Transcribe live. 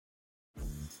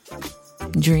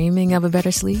Dreaming of a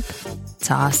better sleep?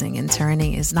 Tossing and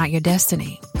turning is not your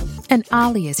destiny. And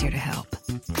Ollie is here to help.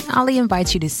 Ollie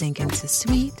invites you to sink into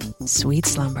sweet, sweet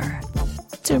slumber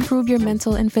to improve your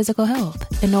mental and physical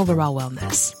health and overall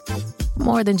wellness.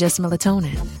 More than just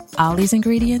melatonin, Ollie's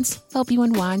ingredients help you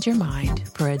unwind your mind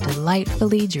for a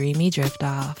delightfully dreamy drift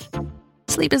off.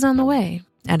 Sleep is on the way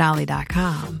at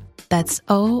Ollie.com. That's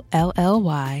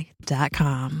OLLY.com.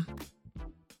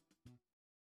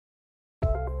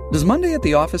 Does Monday at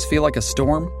the office feel like a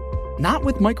storm? Not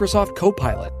with Microsoft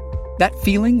Copilot. That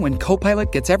feeling when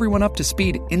Copilot gets everyone up to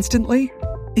speed instantly?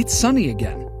 It's sunny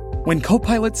again. When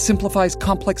Copilot simplifies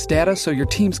complex data so your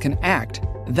teams can act,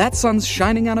 that sun's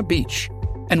shining on a beach.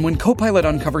 And when Copilot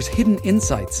uncovers hidden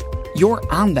insights, you're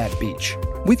on that beach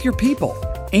with your people,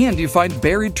 and you find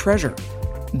buried treasure.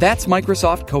 That's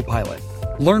Microsoft Copilot.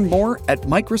 Learn more at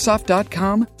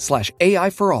Microsoft.com/AI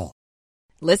for all.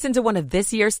 Listen to one of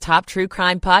this year's top true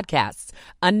crime podcasts.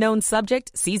 Unknown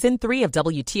Subject, Season 3 of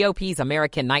WTOP's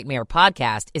American Nightmare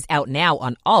podcast is out now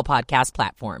on all podcast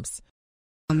platforms.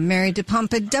 I'm Mary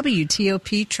DePompa,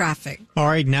 WTOP Traffic. All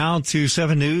right, now to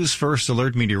 7 News First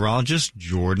Alert meteorologist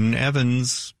Jordan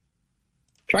Evans.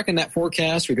 Tracking that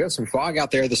forecast, we've got some fog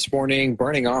out there this morning,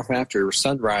 burning off after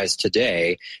sunrise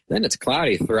today. Then it's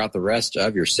cloudy throughout the rest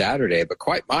of your Saturday, but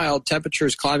quite mild.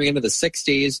 Temperatures climbing into the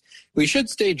 60s. We should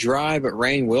stay dry, but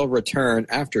rain will return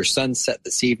after sunset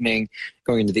this evening,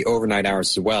 going into the overnight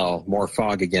hours as well. More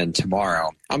fog again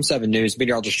tomorrow. I'm 7 News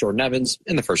meteorologist Jordan Evans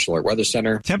in the First Alert Weather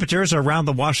Center. Temperatures around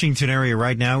the Washington area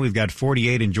right now. We've got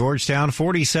 48 in Georgetown,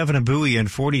 47 in Bowie, and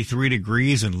 43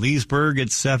 degrees in Leesburg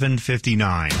at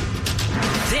 7:59.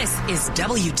 This is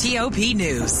WTOP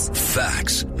News.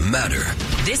 Facts matter.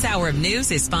 This hour of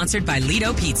news is sponsored by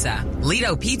Lido Pizza.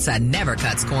 Lido Pizza never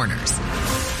cuts corners.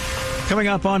 Coming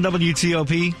up on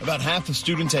WTOP. About half of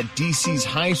students at D.C.'s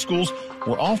high schools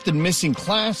were often missing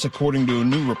class, according to a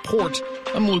new report.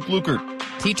 I'm Luke Lukert.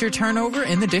 Teacher turnover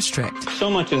in the district. So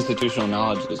much institutional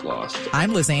knowledge is lost.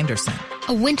 I'm Liz Anderson.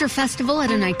 A winter festival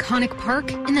at an iconic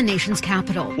park in the nation's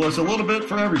capital. Well, it's a little bit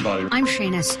for everybody. I'm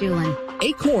Shayna Stulin.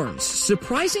 Acorns,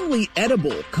 surprisingly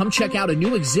edible. Come check out a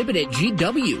new exhibit at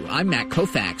GW. I'm Matt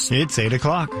Koufax. It's 8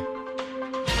 o'clock.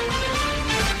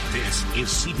 This is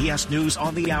CBS News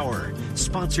on the Hour,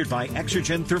 sponsored by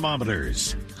Exergen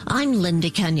Thermometers. I'm Linda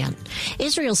Kenyon.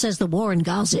 Israel says the war in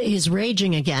Gaza is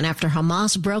raging again after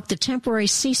Hamas broke the temporary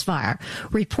ceasefire.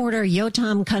 Reporter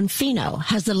Yotam Confino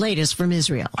has the latest from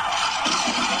Israel.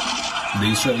 The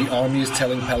Israeli army is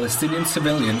telling Palestinian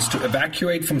civilians to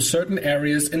evacuate from certain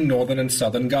areas in northern and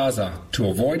southern Gaza to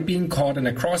avoid being caught in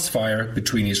a crossfire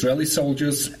between Israeli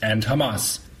soldiers and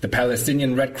Hamas. The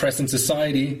Palestinian Red Crescent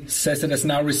Society says it has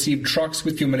now received trucks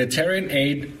with humanitarian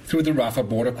aid through the Rafah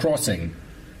border crossing.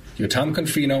 Yotam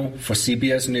Confino for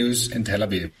CBS News in Tel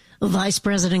Aviv. Vice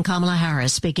President Kamala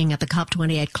Harris, speaking at the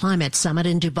COP28 Climate Summit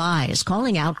in Dubai, is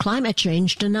calling out climate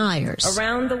change deniers.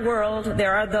 Around the world,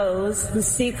 there are those who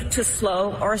seek to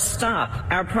slow or stop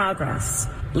our progress.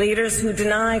 Leaders who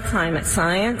deny climate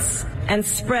science and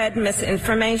spread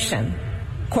misinformation.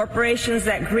 Corporations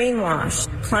that greenwash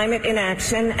climate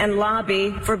inaction and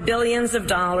lobby for billions of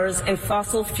dollars in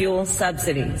fossil fuel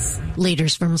subsidies.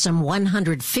 Leaders from some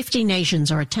 150 nations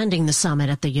are attending the summit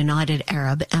at the United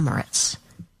Arab Emirates.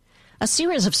 A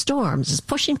series of storms is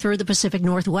pushing through the Pacific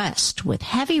Northwest with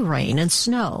heavy rain and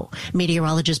snow.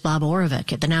 Meteorologist Bob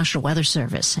Oravec at the National Weather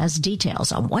Service has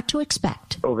details on what to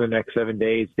expect. Over the next 7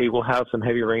 days, they will have some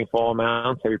heavy rainfall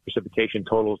amounts, heavy precipitation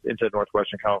totals into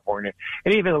northwestern California,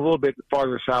 and even a little bit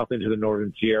farther south into the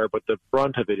northern Sierra, but the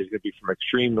brunt of it is going to be from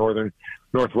extreme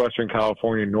northwestern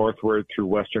California northward through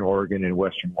western Oregon and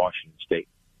western Washington state.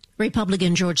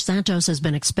 Republican George Santos has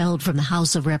been expelled from the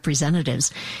House of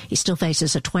Representatives. He still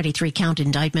faces a 23-count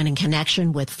indictment in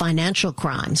connection with financial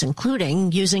crimes,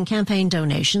 including using campaign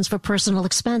donations for personal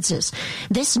expenses.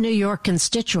 This New York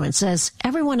constituent says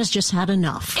everyone has just had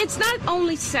enough. It's not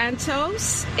only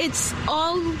Santos, it's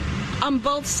all on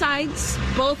both sides,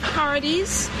 both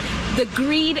parties, the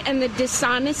greed and the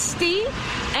dishonesty.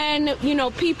 And,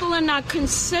 people are not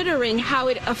considering how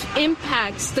it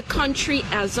impacts the country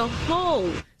as a whole.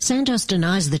 Santos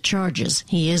denies the charges.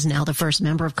 He is now the first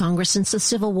member of Congress since the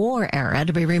Civil War era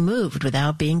to be removed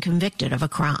without being convicted of a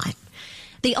crime.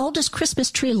 The oldest Christmas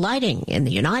tree lighting in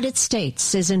the United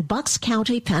States is in Bucks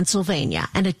County, Pennsylvania,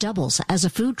 and it doubles as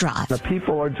a food drive. The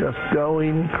people are just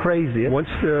going crazy. Once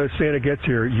Santa gets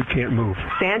here, you can't move.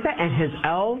 Santa and his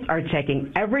elves are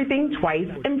checking everything twice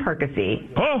in Percy.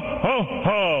 Ho, ho,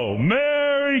 ho!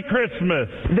 Merry Christmas!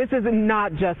 This is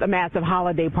not just a massive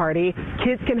holiday party.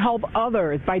 Kids can help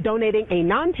others by donating a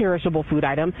non-perishable food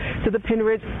item to the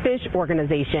Penridge Fish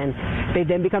Organization. They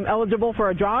then become eligible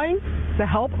for a drawing to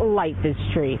help light this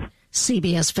tree.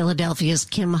 CBS Philadelphia's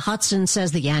Kim Hudson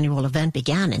says the annual event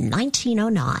began in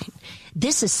 1909.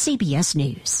 This is CBS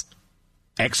News.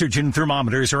 Exergen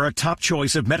thermometers are a top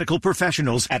choice of medical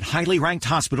professionals at highly ranked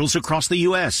hospitals across the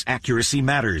U.S. Accuracy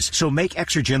matters, so make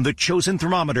Exergen the chosen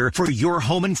thermometer for your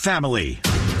home and family.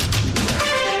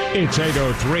 It's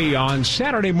 8:03 on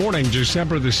Saturday morning,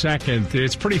 December the 2nd.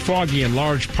 It's pretty foggy in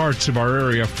large parts of our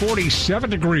area, 47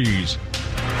 degrees.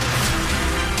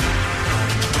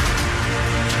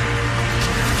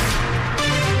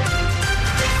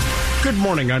 Good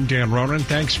morning, I'm Dan Ronan.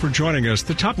 Thanks for joining us.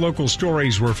 The top local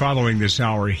stories we're following this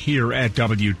hour here at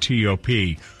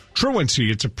WTOP.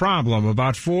 Truancy, it's a problem.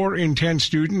 About 4 in 10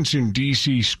 students in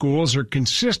D.C. schools are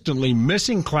consistently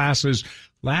missing classes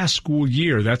last school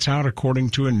year. That's out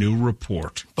according to a new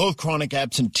report. Both chronic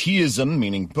absenteeism,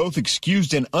 meaning both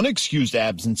excused and unexcused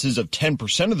absences of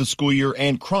 10% of the school year,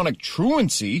 and chronic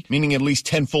truancy, meaning at least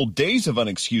 10 full days of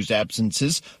unexcused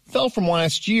absences, fell from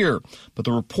last year. But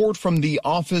the report from the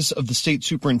Office of the State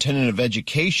Superintendent of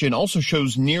Education also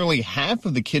shows nearly half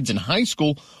of the kids in high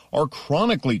school are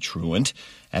chronically truant.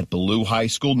 At Ballou High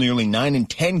School, nearly 9 in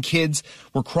 10 kids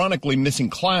were chronically missing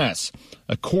class.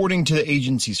 According to the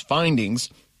agency's findings,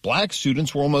 black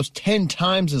students were almost 10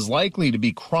 times as likely to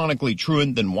be chronically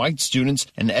truant than white students,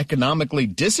 and economically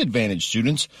disadvantaged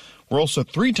students were also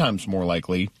 3 times more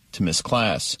likely to miss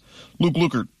class. Luke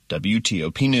Lukert,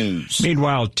 WTOP News.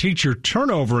 Meanwhile, teacher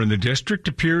turnover in the district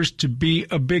appears to be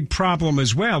a big problem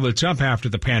as well. It's up after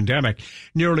the pandemic.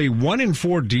 Nearly 1 in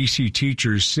 4 D.C.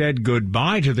 teachers said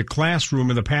goodbye to the classroom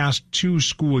in the past 2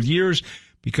 school years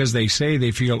because they say they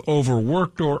feel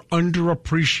overworked or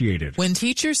underappreciated. When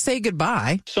teachers say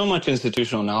goodbye, so much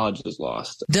institutional knowledge is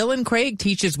lost. Dylan Craig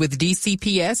teaches with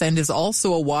DCPS and is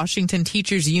also a Washington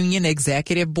Teachers Union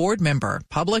executive board member.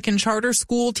 Public and charter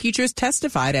school teachers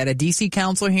testified at a D.C.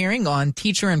 council hearing on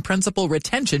teacher and principal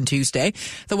retention Tuesday.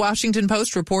 The Washington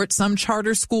Post reports some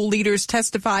charter school leaders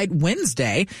testified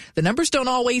Wednesday. The numbers don't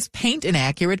always paint an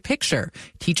accurate picture.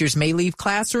 Teachers may leave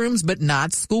classrooms, but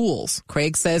not schools.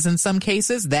 Craig says in some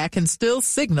cases, that can still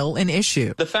signal an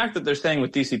issue. The fact that they're staying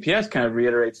with DCPS kind of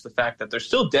reiterates the fact that they're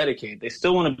still dedicated. They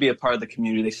still want to be a part of the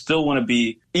community. They still want to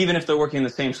be, even if they're working in the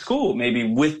same school, maybe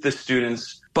with the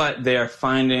students, but they are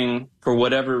finding, for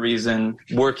whatever reason,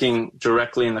 working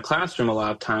directly in the classroom a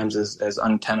lot of times is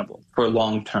untenable for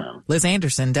long term. Liz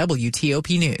Anderson,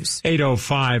 WTOP News.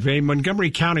 8:05, a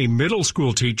Montgomery County middle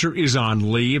school teacher is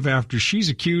on leave after she's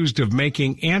accused of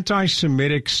making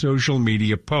anti-Semitic social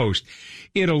media posts.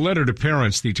 In a letter to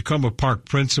parents, the Tacoma Park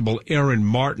principal, Erin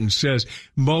Martin, says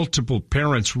multiple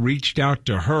parents reached out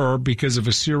to her because of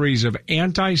a series of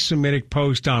anti-Semitic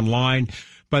posts online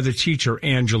by the teacher,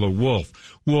 Angela Wolf.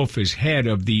 Wolf is head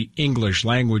of the English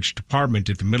language department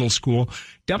at the middle school.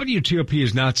 WTOP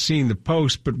has not seen the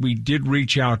post, but we did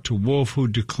reach out to Wolf, who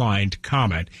declined to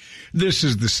comment. This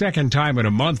is the second time in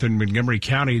a month in Montgomery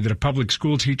County that a public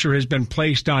school teacher has been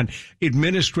placed on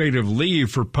administrative leave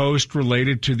for posts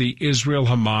related to the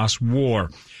Israel-Hamas war.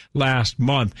 Last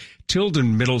month,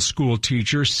 Tilden Middle School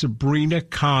teacher Sabrina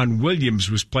Kahn Williams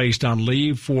was placed on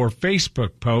leave for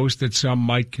Facebook posts that some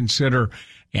might consider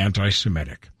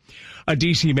anti-Semitic. A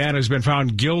D.C. man has been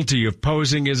found guilty of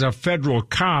posing as a federal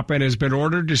cop and has been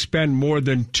ordered to spend more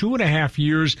than 2.5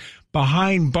 years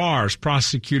behind bars.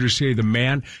 Prosecutors say the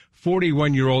man,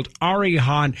 41-year-old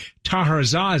Arihan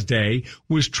Taharzadeh,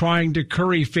 was trying to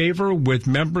curry favor with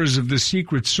members of the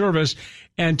Secret Service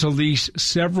and to lease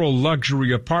several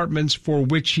luxury apartments for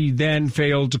which he then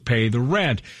failed to pay the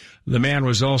rent. The man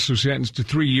was also sentenced to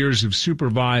 3 years of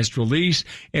supervised release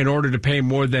in order to pay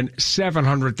more than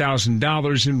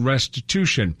 $700,000 in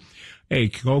restitution. A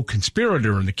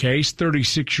co-conspirator in the case,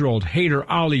 36-year-old Haider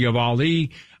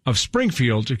Ali of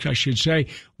Springfield,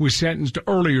 was sentenced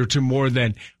earlier to more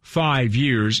than 5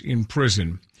 years in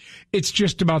prison. It's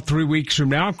just about 3 weeks from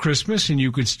now, Christmas, and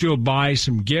you can still buy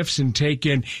some gifts and take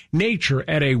in nature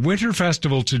at a winter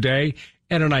festival today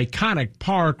at an iconic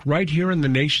park right here in the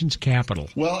nation's capital.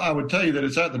 Well, I would tell you that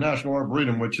it's at the National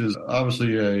Arboretum, which is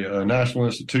obviously a national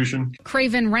institution.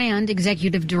 Craven Rand,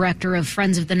 executive director of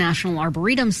Friends of the National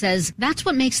Arboretum, says that's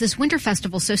what makes this winter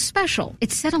festival so special.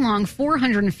 It's set along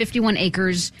 451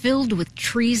 acres filled with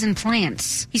trees and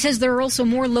plants. He says there are also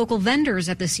more local vendors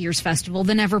at this year's festival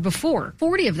than ever before,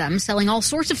 40 of them selling all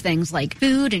sorts of things like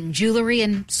food and jewelry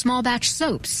and small batch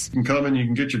soaps. You can come and you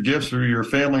can get your gifts for your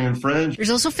family and friends. There's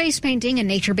also face painting and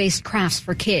nature-based crafts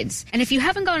for kids. And if you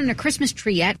haven't gotten a Christmas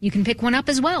tree yet, you can pick one up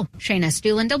as well. Shayna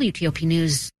Stuhlen, WTOP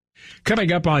News.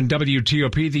 Coming up on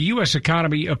WTOP, the U.S.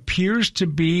 economy appears to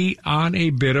be on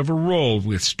a bit of a roll,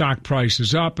 with stock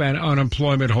prices up and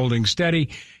unemployment holding steady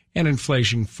and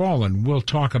inflation fallen. We'll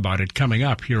talk about it coming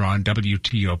up here on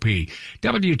WTOP.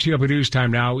 WTOP News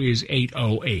Time now is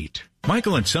 8:08.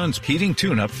 Michael and Son's heating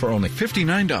tune-up for only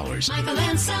 $59. Michael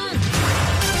and Son.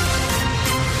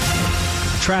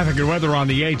 Traffic and weather on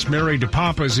the 8th. Mary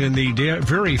DePompa's in the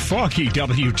very foggy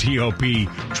WTOP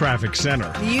traffic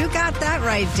center. You got that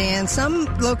right, Dan. Some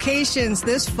locations,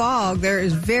 this fog, there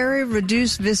is very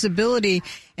reduced visibility.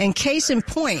 And case in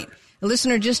point, a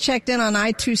listener just checked in on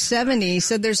I-270. He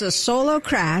said there's a solo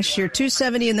crash. Your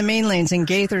 270 in the main lanes in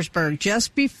Gaithersburg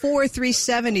just before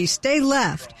 370. Stay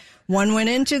left. One went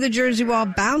into the Jersey Wall,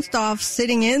 bounced off,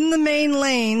 sitting in the main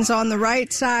lanes on the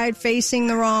right side, facing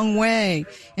the wrong way.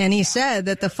 And he said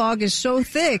that the fog is so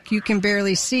thick, you can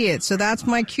barely see it. So that's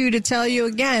my cue to tell you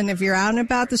again, if you're out and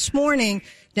about this morning,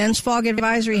 dense fog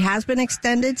advisory has been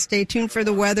extended. Stay tuned for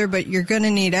the weather, but you're going to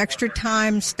need extra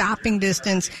time, stopping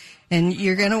distance, and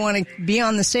you're going to want to be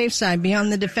on the safe side, be on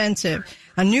the defensive.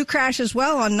 A new crash as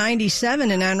well on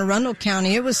 97 in Anne Arundel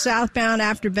County. It was southbound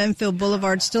after Benfield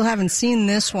Boulevard. Still haven't seen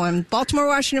this one.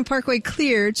 Baltimore-Washington Parkway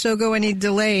cleared, so go any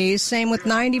delays. Same with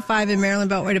 95 in Maryland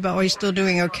Beltway to Beltway, still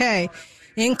doing okay.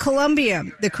 In Columbia,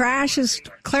 the crash is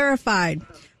clarified.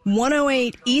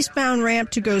 108 eastbound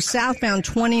ramp to go southbound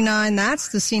 29. That's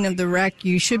the scene of the wreck.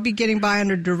 You should be getting by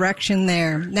under direction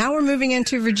there. Now we're moving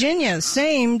into Virginia.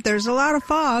 Same. There's a lot of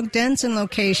fog, dense in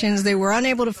locations. They were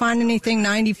unable to find anything.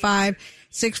 95.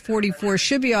 644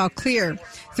 should be all clear.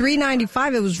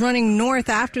 395, it was running north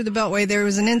after the Beltway. There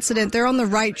was an incident. They're on the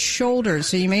right shoulder,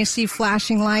 so you may see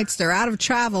flashing lights. They're out of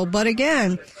travel, but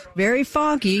again, very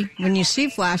foggy. When you see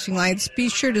flashing lights, be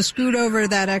sure to scoot over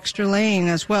that extra lane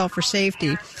as well for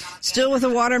safety. Still with a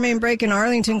water main break in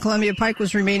Arlington, Columbia Pike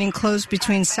was remaining closed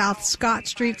between South Scott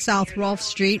Street, South Rolfe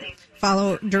Street.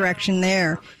 Follow direction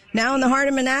there. Now in the heart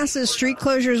of Manassas, street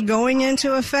closures going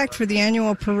into effect for the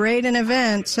annual parade and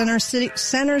event. Center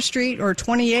Street or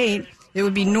 28, it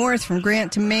would be north from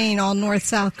Grant to Maine. All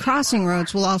north-south crossing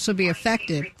roads will also be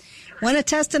affected. Want to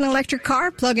test an electric car?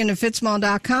 Plug into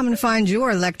fitzmall.com and find your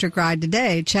electric ride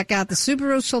today. Check out the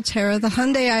Subaru Solterra, the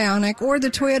Hyundai Ioniq, or the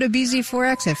Toyota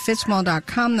BZ4X at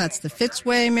fitzmall.com. That's the Fitz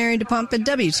way. Mary DePompa,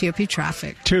 WTOP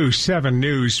Traffic. 2-7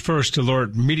 News First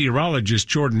Alert meteorologist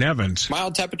Jordan Evans.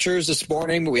 Mild temperatures this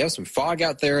morning, but we have some fog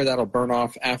out there that'll burn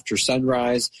off after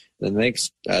sunrise. The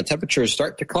next temperatures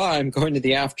start to climb going to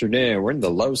the afternoon. We're in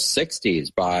the low 60s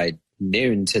by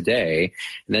noon today.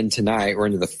 And then tonight, we're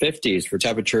into the 50s for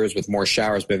temperatures with more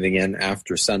showers moving in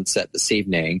after sunset this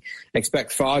evening.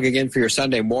 Expect fog again for your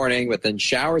Sunday morning, but then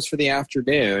showers for the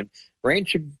afternoon. Rain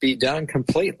should be done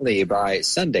completely by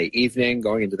Sunday evening.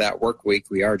 Going into that work week,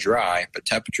 we are dry, but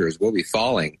temperatures will be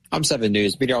falling. I'm 7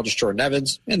 News meteorologist Jordan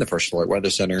Evans in the First Alert Weather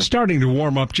Center. Starting to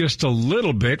warm up just a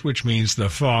little bit, which means the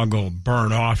fog will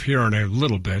burn off here in a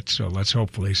little bit, so let's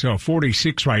hopefully. So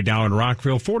 46 right now in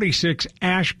Rockville, 46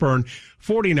 Ashburn,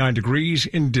 49 degrees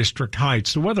in District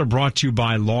Heights. The weather brought to you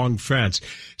by Long Fence.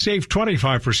 Save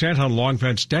 25% on Long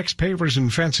Fence decks, pavers,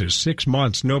 and fences. 6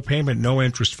 months, no payment, no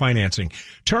interest financing.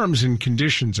 Terms and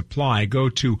conditions apply. Go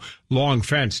to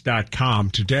longfence.com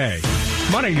today.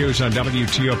 Money news on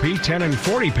WTOP,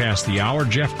 10:40 past the hour.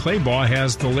 Jeff Claybaugh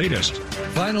has the latest.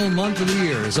 Final month of the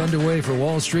year is underway for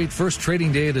Wall Street. First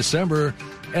trading day of December.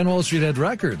 And Wall Street had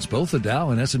records. Both the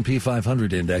Dow and S&P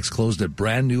 500 index closed at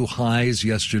brand new highs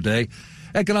yesterday.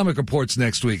 Economic reports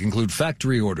next week include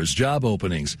factory orders, job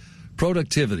openings,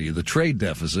 productivity, the trade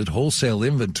deficit, wholesale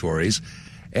inventories,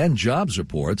 and jobs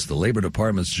reports, the Labor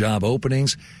Department's job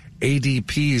openings,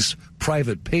 ADP's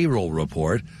private payroll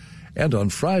report, and on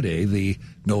Friday, the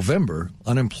November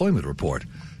unemployment report.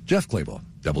 Jeff Claybaugh,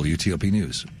 WTOP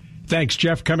News. Thanks,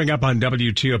 Jeff. Coming up on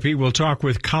WTOP, we'll talk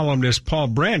with columnist Paul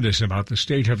Brandis about the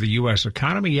state of the U.S.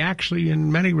 economy. Actually,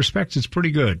 in many respects, it's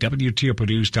pretty good. WTOP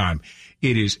News Time.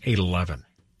 It is 8:11.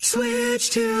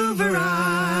 Switch to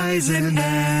Verizon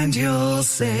and you'll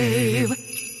save.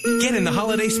 Get in the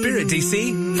holiday spirit,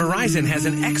 DC. Verizon has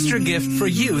an extra gift for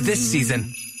you this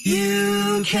season.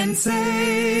 You can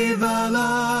save a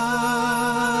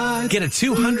lot. Get a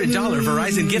 $200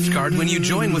 Verizon gift card when you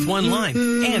join with one line.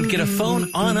 And get a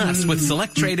phone on us with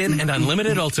Select Trade-In and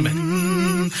Unlimited Ultimate.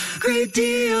 Great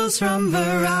deals from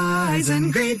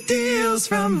Verizon. Great deals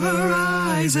from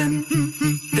Verizon.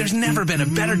 There's never been a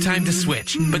better time to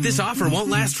switch, but this offer won't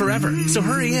last forever, so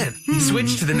hurry in.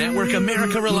 Switch to the network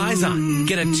America relies on.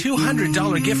 Get a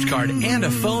 $200 gift card and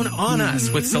a phone on us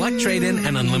with Select Trade-In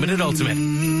and Unlimited Ultimate.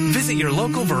 Visit your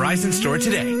local Verizon store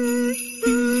today.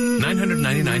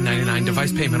 $999.99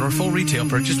 device payment or full retail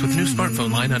purchase with new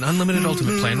smartphone line on Unlimited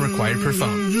Ultimate plan required per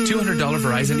phone. $200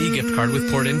 Verizon e-gift card with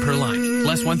port in per line.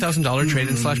 Less $1,000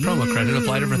 trade-in/promo credit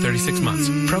applied over 36 months.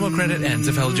 Promo credit ends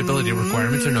if eligibility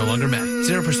requirements are no longer met.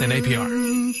 0% APR.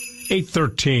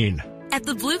 8:13. At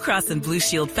the Blue Cross and Blue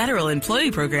Shield Federal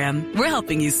Employee Program, we're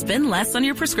helping you spend less on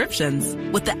your prescriptions.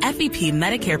 With the FEP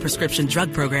Medicare Prescription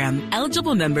Drug Program,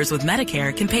 eligible members with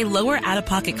Medicare can pay lower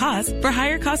out-of-pocket costs for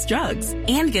higher-cost drugs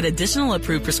and get additional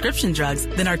approved prescription drugs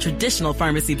than our traditional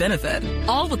pharmacy benefit,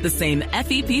 all with the same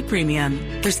FEP premium.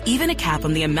 There's even a cap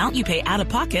on the amount you pay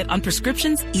out-of-pocket on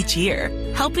prescriptions each year,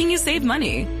 helping you save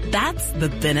money. That's the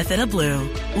benefit of Blue.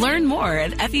 Learn more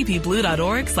at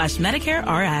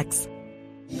fepblue.org/MedicareRx.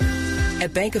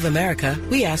 At Bank of America,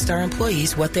 we asked our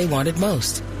employees what they wanted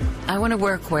most. I want to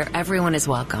work where everyone is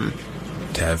welcome.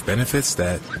 To have benefits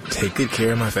that take good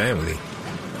care of my family.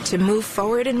 To move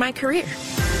forward in my career.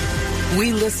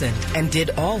 We listened and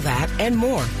did all that and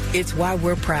more. It's why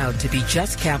we're proud to be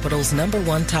Just Capital's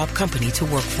 #1 top company to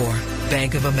work for.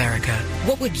 Bank of America.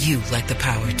 What would you like the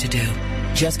power to do?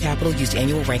 Just Capital used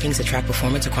annual rankings to track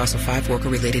performance across the 5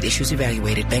 worker-related issues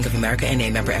evaluated. Bank of America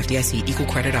N.A. member FDIC, equal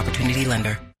credit opportunity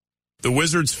lender. The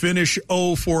Wizards finish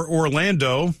 0 for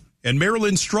Orlando, and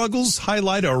Maryland's struggles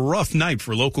highlight a rough night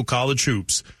for local college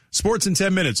hoops. Sports in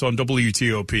 10 minutes on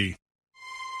WTOP.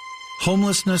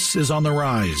 Homelessness is on the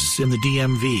rise in the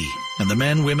DMV, and the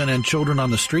men, women, and children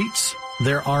on the streets,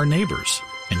 they're our neighbors.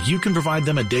 And you can provide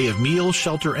them a day of meals,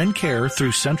 shelter, and care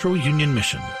through Central Union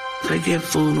Mission. They give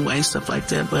food away, stuff like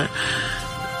that, but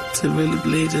to really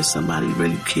believe that somebody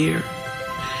really cared,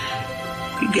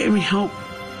 it gave me hope.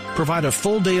 Provide a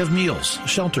full day of meals,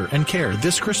 shelter, and care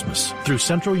this Christmas through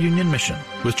Central Union Mission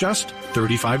with just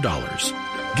 $35.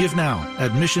 Give now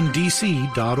at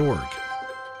missiondc.org.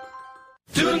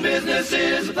 Doing business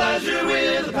is a pleasure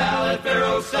with a pal at Fair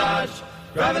Oaks Dodge.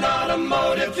 Drive an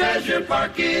automotive treasure,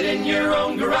 park it in your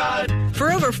own garage.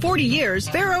 For over 40 years,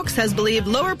 Fair Oaks has believed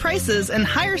lower prices and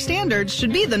higher standards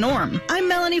should be the norm. I'm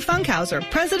Melanie Funkhauser,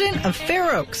 president of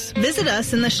Fair Oaks. Visit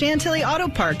us in the Chantilly Auto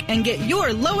Park and get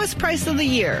your lowest price of the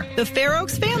year, the Fair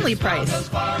Oaks Family Price.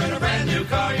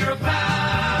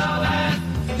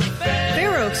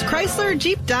 Fair Oaks Chrysler,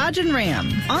 Jeep, Dodge, and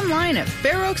Ram. Online at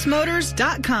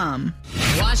fairoaksmotors.com.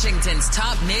 Washington's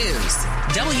top news,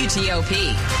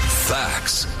 WTOP.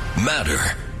 Facts matter.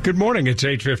 Good morning. It's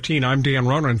 8:15. I'm Dan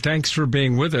Ronan. Thanks for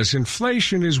being with us.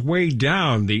 Inflation is way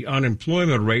down. The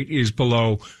unemployment rate is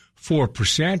below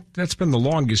 4%. That's been the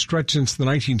longest stretch since the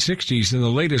 1960s, and the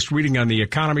latest reading on the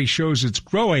economy shows it's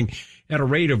growing at a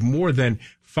rate of more than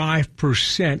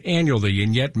 5% annually,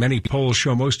 and yet many polls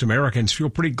show most Americans feel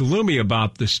pretty gloomy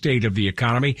about the state of the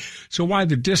economy. So why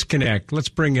the disconnect? Let's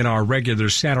bring in our regular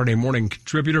Saturday morning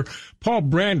contributor, Paul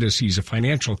Brandis. He's a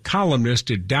financial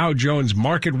columnist at Dow Jones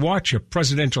Market Watch, a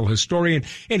presidential historian,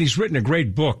 and he's written a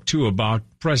great book, too, about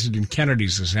President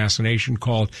Kennedy's assassination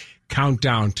called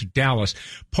Countdown to Dallas.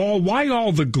 Paul, why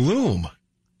all the gloom?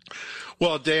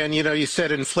 Well, Dan, you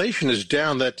said inflation is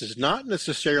down. That does not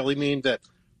necessarily mean that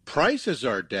prices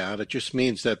are down. It just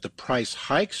means that the price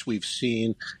hikes we've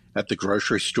seen at the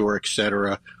grocery store, et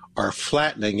cetera, are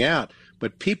flattening out.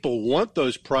 But people want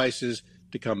those prices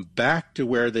to come back to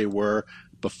where they were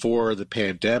before the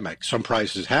pandemic. Some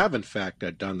prices have, in fact,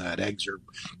 done that. Eggs are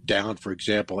down, for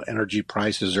example. Energy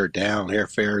prices are down.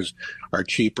 Airfares are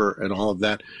cheaper and all of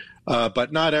that.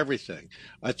 But not everything.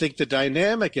 I think the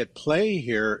dynamic at play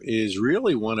here is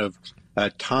really one of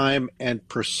time and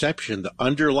perception. The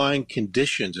underlying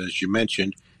conditions, as you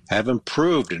mentioned, have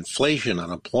improved. Inflation,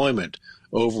 unemployment,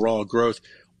 overall growth,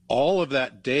 all of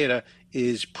that data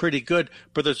is pretty good,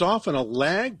 but there's often a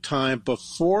lag time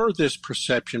before this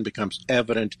perception becomes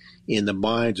evident in the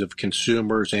minds of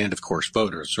consumers and, of course,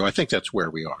 voters. So I think that's where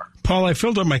we are. Paul, I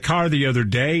filled up my car the other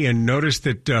day and noticed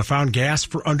that found gas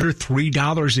for under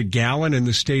 $3 a gallon in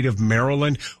the state of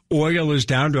Maryland. Oil is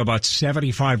down to about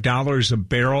 $75 a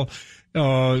barrel.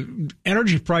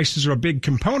 Energy prices are a big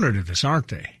component of this, aren't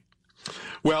they?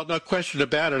 Well, no question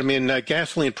about it. I mean,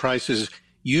 gasoline prices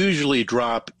usually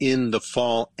drop in the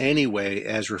fall anyway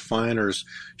as refiners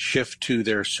shift to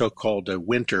their so-called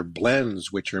winter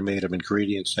blends, which are made of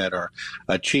ingredients that are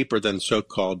cheaper than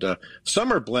so-called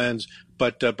summer blends.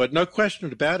 But no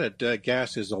question about it,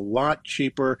 gas is a lot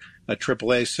cheaper.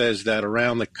 AAA says that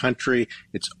around the country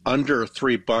it's under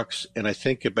 $3 in I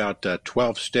think about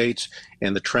 12 states,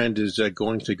 and the trend is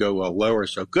going to go lower.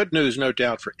 So good news, no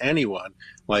doubt, for anyone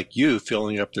like you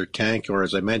filling up their tank, or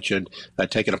as I mentioned,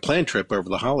 taking a plane trip over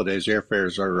the holidays.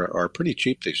 Airfares are pretty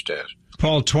cheap these days.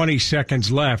 Paul, 20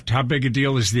 seconds left. How big a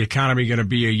deal is the economy going to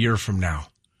be a year from now?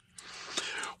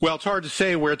 Well, it's hard to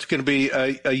say where it's going to be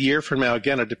a year from now.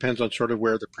 Again, it depends on sort of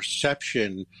where the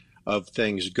perception of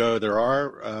things go. There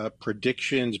are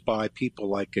predictions by people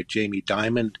like Jamie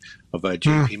Dimon of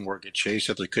JP Morgan Chase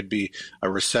that there could be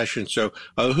a recession. So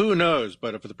who knows?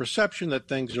 But if the perception that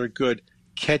things are good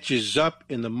catches up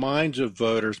in the minds of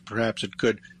voters, perhaps it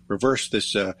could reverse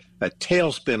this a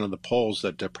tailspin on the polls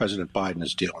that President Biden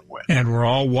is dealing with. And we're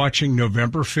all watching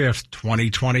November 5th,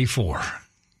 2024.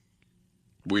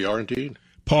 We are indeed.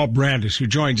 Paul Brandis, who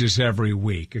joins us every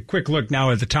week. A quick look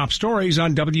now at the top stories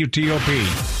on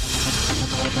WTOP.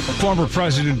 Former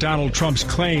President Donald Trump's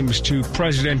claims to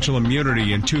presidential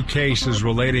immunity in 2 cases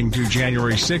relating to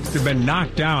January 6th have been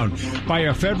knocked down by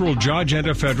a federal judge and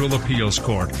a federal appeals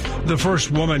court. The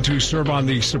first woman to serve on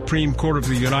the Supreme Court of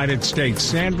the United States,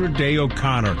 Sandra Day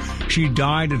O'Connor. She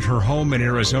died at her home in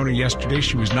Arizona yesterday.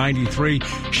 She was 93.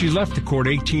 She left the court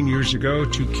 18 years ago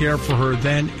to care for her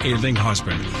then ailing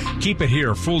husband. Keep it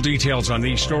here. Full details on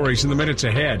these stories in the minutes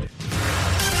ahead.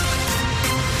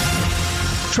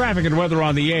 Traffic and weather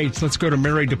on the 8th. Let's go to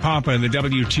Mary DePompa in the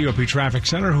WTOP Traffic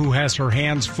Center, who has her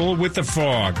hands full with the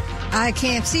fog. I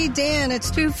can't see, Dan. It's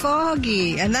too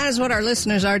foggy. And that is what our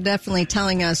listeners are definitely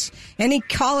telling us. Any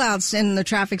call-outs in the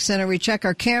traffic center, we check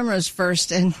our cameras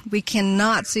first, and we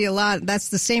cannot see a lot. That's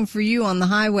the same for you on the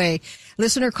highway.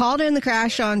 Listener called in the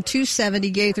crash on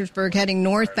 270 Gaithersburg heading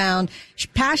northbound.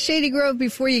 Past Shady Grove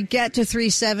before you get to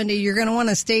 370. You're going to want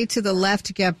to stay to the left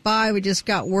to get by. We just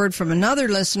got word from another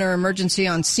listener, emergency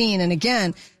on scene. And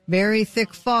again, very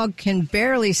thick fog, can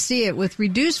barely see it. With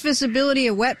reduced visibility,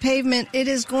 a wet pavement, it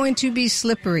is going to be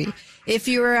slippery. If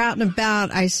you are out and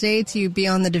about, I say to you, be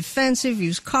on the defensive,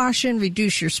 use caution,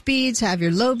 reduce your speeds, have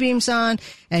your low beams on,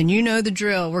 and you know the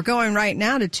drill. We're going right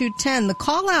now to 210. The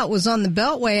call out was on the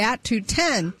Beltway at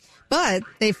 210, but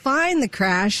they find the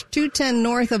crash 210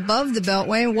 north above the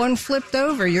Beltway, and one flipped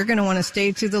over. You're going to want to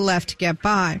stay to the left to get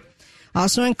by.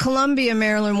 Also in Columbia,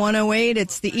 Maryland, 108,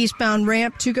 it's the eastbound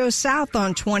ramp to go south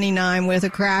on 29 with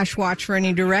a crash. Watch for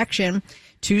any direction.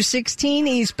 216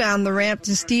 eastbound, the ramp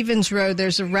to Stevens Road.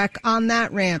 There's a wreck on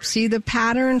that ramp. See the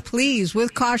pattern, please,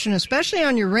 with caution, especially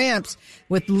on your ramps.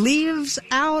 With leaves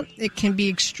out, it can be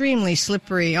extremely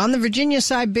slippery. On the Virginia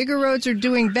side, bigger roads are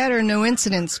doing better. No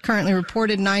incidents currently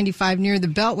reported 95 near the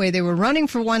Beltway. They were running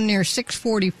for one near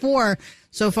 644.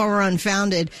 So far, we're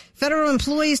unfounded. Federal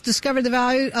employees discovered the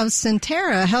value of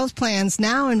Centera health plans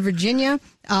now in Virginia,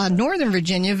 Northern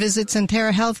Virginia. Visit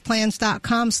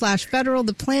CenteraHealthPlans.com/federal.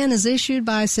 The plan is issued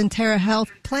by Centera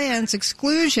Health Plans.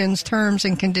 Exclusions, terms,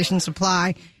 and conditions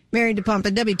apply. Mary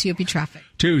DePompa, WTOP Traffic.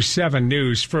 2-7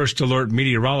 News First Alert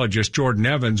meteorologist Jordan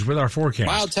Evans with our forecast.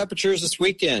 Mild temperatures this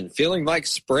weekend, feeling like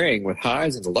spring with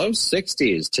highs in the low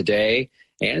 60s today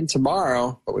and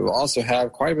tomorrow, but we will also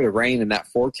have quite a bit of rain in that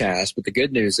forecast. But the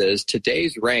good news is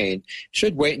today's rain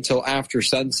should wait until after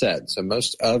sunset, so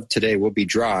most of today will be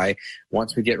dry.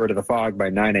 Once we get rid of the fog by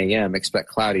 9 a.m., expect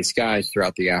cloudy skies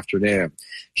throughout the afternoon.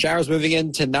 Showers moving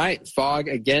in tonight, fog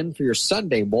again for your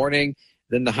Sunday morning.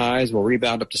 Then the highs will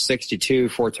rebound up to 62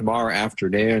 for tomorrow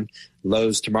afternoon.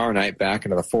 Lows tomorrow night back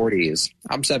into the 40s.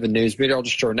 I'm 7 News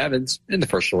meteorologist Jordan Evans in the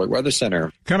First Alert Weather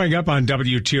Center. Coming up on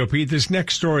WTOP, this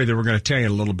next story that we're going to tell you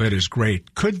in a little bit is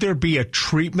great. Could there be a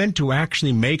treatment to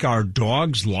actually make our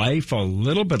dog's life a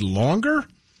little bit longer?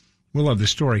 We'll have the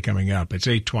story coming up. It's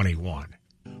 8:21.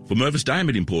 For Mervis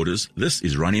Diamond Importers, this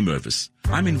is Ronnie Mervis.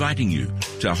 I'm inviting you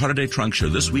to our holiday trunk show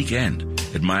this weekend.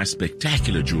 Admire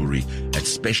spectacular jewelry at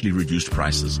specially reduced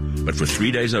prices. But for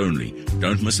 3 days only,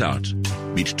 don't miss out.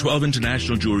 Meet 12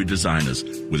 international jewelry designers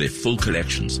with their full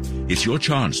collections. It's your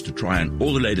chance to try on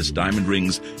all the latest diamond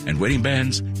rings and wedding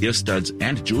bands, ear studs,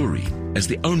 and jewelry. As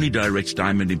the only direct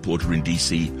diamond importer in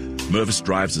D.C., Mervis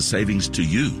drives the savings to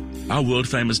you. Our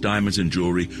world-famous diamonds and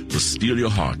jewelry will steal your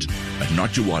heart, but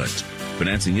not your wallet.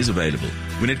 Financing is available.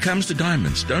 When it comes to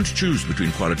diamonds, don't choose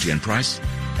between quality and price.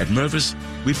 At Mervis,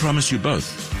 we promise you both.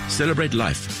 Celebrate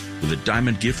life with a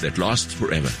diamond gift that lasts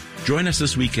forever. Join us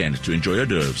this weekend to enjoy hors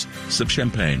d'oeuvres, sip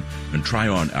champagne, and try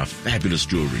on our fabulous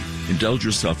jewelry. Indulge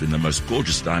yourself in the most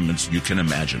gorgeous diamonds you can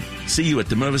imagine. See you at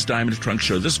the Mervis Diamond Trunk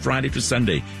Show this Friday to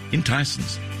Sunday in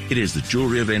Tysons. It is the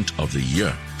jewelry event of the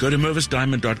year. Go to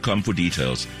mervisdiamond.com for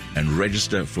details and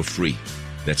register for free.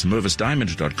 That's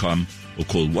mervisdiamond.com or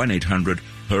call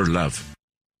 1-800-HER-LOVE.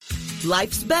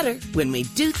 Life's better when we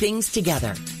do things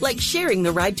together, like sharing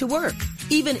the ride to work.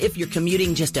 Even if you're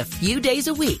commuting just a few days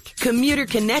a week, Commuter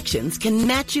Connections can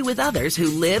match you with others who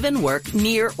live and work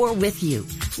near or with you.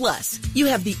 Plus, you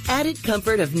have the added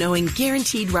comfort of knowing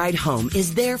Guaranteed Ride Home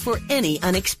is there for any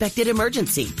unexpected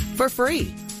emergency for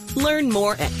free. Learn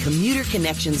more at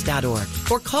commuterconnections.org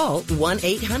or call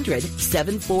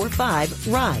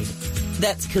 1-800-745-RIDE.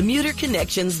 That's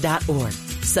commuterconnections.org.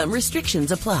 Some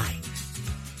restrictions apply.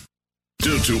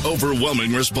 Due to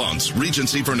overwhelming response,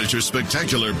 Regency Furniture's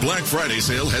spectacular Black Friday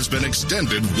sale has been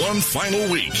extended one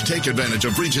final week. Take advantage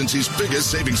of Regency's biggest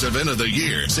savings event of the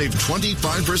year. Save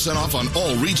 25% off on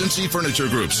all Regency furniture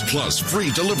groups, plus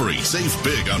free delivery. Save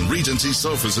big on Regency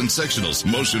sofas and sectionals,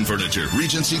 motion furniture,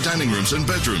 Regency dining rooms and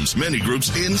bedrooms, many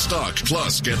groups in stock.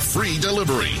 Plus, get free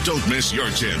delivery. Don't miss your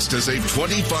chance to save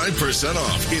 25%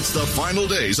 off. It's the final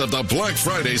days of the Black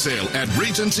Friday sale at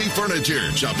Regency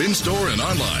Furniture. Shop in-store and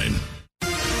online.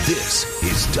 This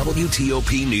is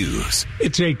WTOP News.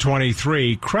 It's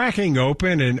 8:23. Cracking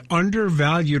open an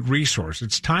undervalued resource.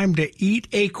 It's time to eat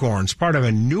acorns, part of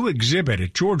a new exhibit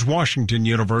at George Washington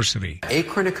University.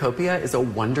 Acornucopia is a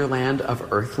wonderland of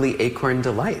earthly acorn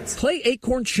delights. Play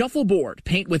acorn shuffleboard,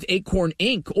 paint with acorn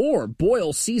ink, or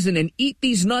boil, season, and eat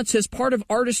these nuts as part of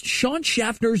artist Sean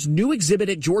Schaffner's new exhibit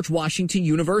at George Washington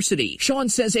University. Sean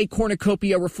says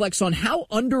Acornucopia reflects on how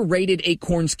underrated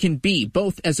acorns can be,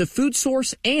 both as a food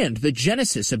source and the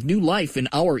genesis of new life in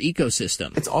our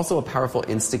ecosystem. It's also a powerful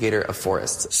instigator of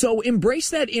forests. So embrace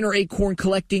that inner acorn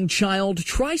collecting child,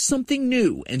 try something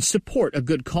new, and support a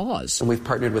good cause. And we've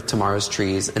partnered with Tomorrow's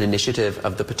Trees, an initiative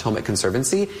of the Potomac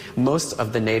Conservancy. Most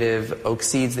of the native oak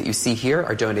seeds that you see here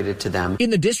are donated to them. In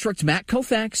the district, Matt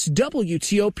Koufax,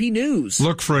 WTOP News.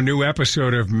 Look for a new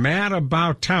episode of Matt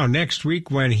About Town next week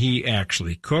when he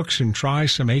actually cooks and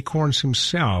tries some acorns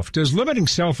himself. Does limiting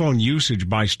cell phone usage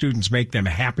by students make them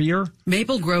happier?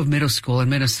 Maple Grove Middle School in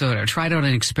Minnesota tried out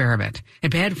an experiment.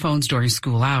 It banned phones during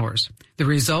school hours. The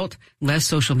result? Less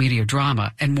social media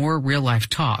drama and more real-life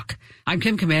talk. I'm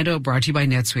Kim Commando, brought to you by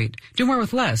NetSuite. Do more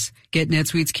with less. Get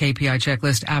NetSuite's KPI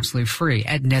checklist absolutely free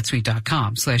at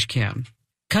netsuite.com/Kim.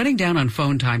 Cutting down on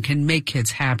phone time can make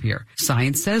kids happier.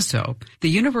 Science says so. The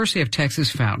University of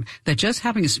Texas found that just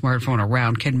having a smartphone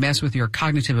around can mess with your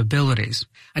cognitive abilities.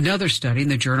 Another study in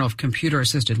the Journal of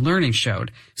Computer-Assisted Learning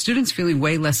showed students feeling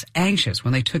way less anxious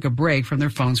when they took a break from their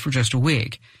phones for just a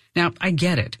week. Now, I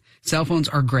get it. Cell phones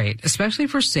are great, especially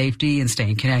for safety and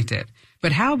staying connected.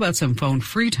 But how about some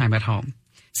phone-free time at home?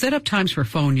 Set up times for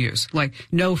phone use, like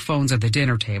no phones at the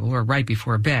dinner table or right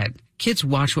before bed. Kids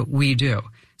watch what we do.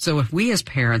 So if we as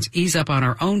parents ease up on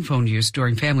our own phone use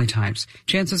during family times,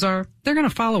 chances are they're going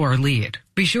to follow our lead.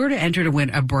 Be sure to enter to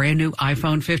win a brand new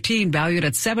iPhone 15 valued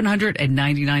at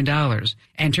 $799.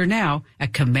 Enter now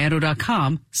at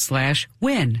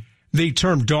commando.com/win. The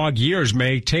term dog years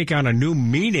may take on a new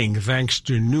meaning thanks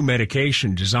to new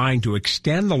medication designed to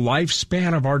extend the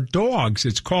lifespan of our dogs.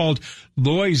 It's called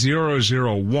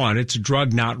LOI-001. It's a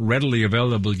drug not readily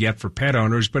available yet for pet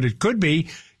owners, but it could be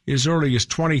as early as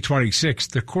 2026.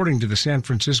 According to the San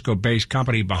Francisco-based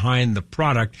company behind the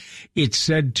product, it's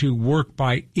said to work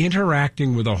by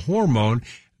interacting with a hormone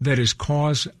that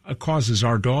causes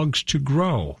our dogs to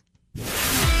grow.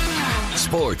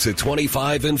 Sports at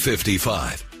 25 and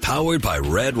 55. Powered by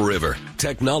Red River.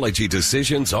 Technology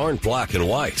decisions aren't black and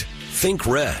white. Think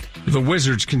red. The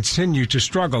Wizards continue to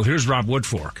struggle. Here's Rob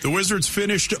Woodfork. The Wizards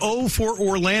finished 0 for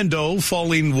Orlando,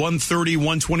 falling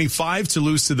 130-125 to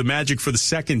lose to the Magic for the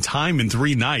second time in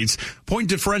 3 nights. Point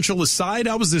differential aside,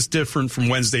 how was this different from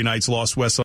Wednesday night's loss, Wes?